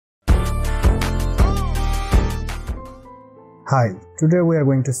Hi, today we are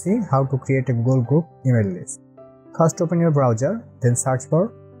going to see how to create a Google Group email list. First open your browser, then search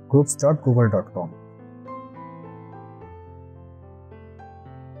for groups.google.com.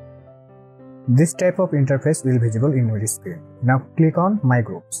 This type of interface will be visible in your screen. Now click on My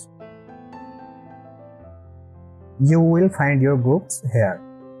Groups. You will find your groups here.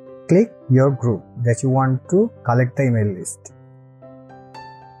 Click your group that you want to collect the email list.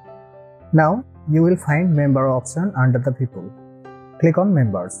 Now you will find member option under the people. Click on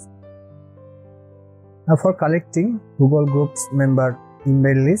members. Now for collecting Google Groups member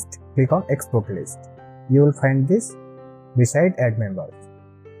email list, click on export list. You will find this beside add members.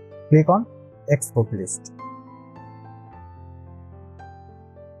 Click on export list.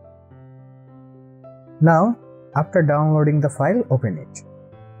 Now after downloading the file, open it.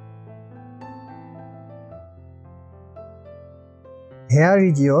 Here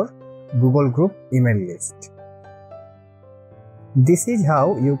is your Google Group email list. This is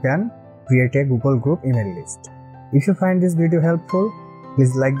how you can create a Google Group email list. If you find this video helpful,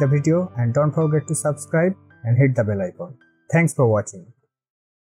 please like the video and don't forget to subscribe and hit the bell icon. Thanks for watching.